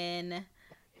support in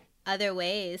other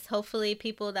ways. Hopefully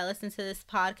people that listen to this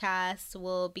podcast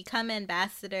will become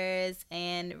ambassadors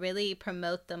and really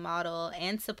promote the model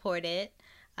and support it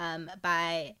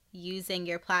by using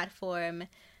your platform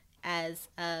as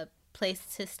a place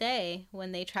to stay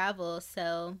when they travel.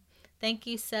 So thank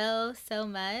you so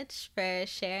much for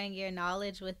sharing your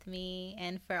knowledge with me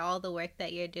and for all the work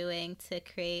that you're doing to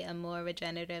create a more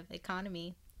regenerative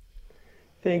economy.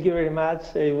 Thank you very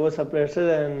much. It was a pleasure,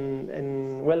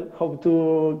 and well, hope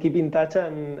to keep in touch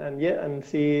and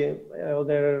see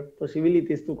other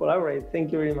possibilities to collaborate.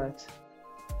 Thank you very much.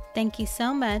 Thank you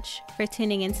so much for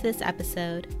tuning into this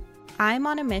episode. I'm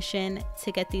on a mission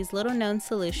to get these little known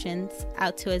solutions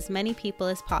out to as many people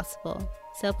as possible.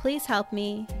 So please help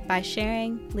me by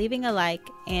sharing, leaving a like,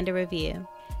 and a review.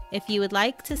 If you would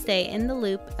like to stay in the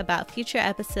loop about future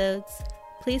episodes,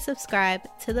 please subscribe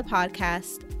to the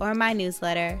podcast or my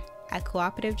newsletter at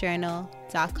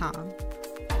cooperativejournal.com.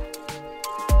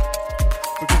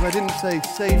 Because I didn't say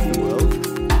save the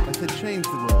world, I said change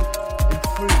the world,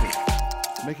 improve it,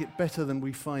 make it better than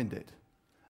we find it.